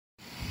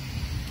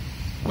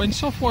When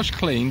soft wash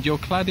cleaned, your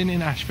cladding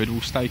in Ashford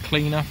will stay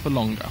cleaner for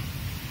longer.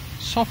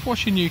 Soft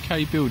washing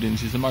UK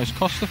buildings is the most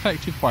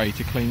cost-effective way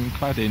to clean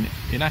cladding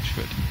in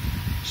Ashford.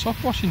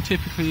 Soft washing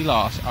typically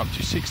lasts up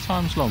to 6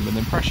 times longer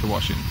than pressure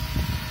washing.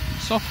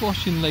 Soft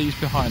washing leaves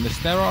behind a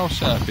sterile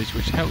surface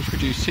which helps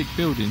reduce sick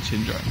building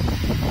syndrome.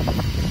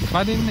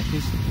 Cladding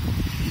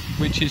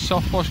which is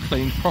soft wash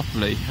cleaned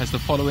properly has the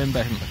following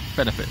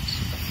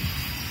benefits.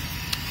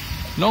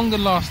 Longer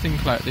lasting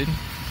cladding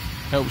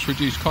helps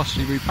reduce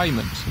costly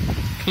repayments.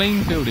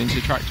 Clean buildings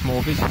attract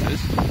more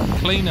visitors.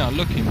 Cleaner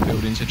looking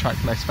buildings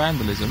attract less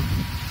vandalism.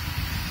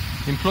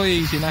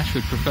 Employees in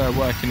Ashford prefer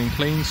working in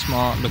clean,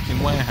 smart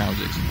looking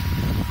warehouses.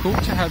 Call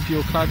to have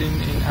your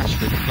cladding in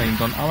Ashford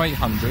cleaned on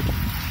 0800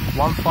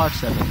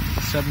 157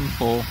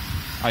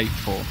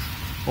 7484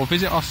 or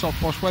visit our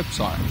soft wash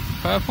website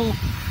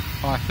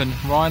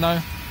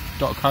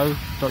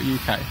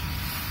purple-rhino-co.uk.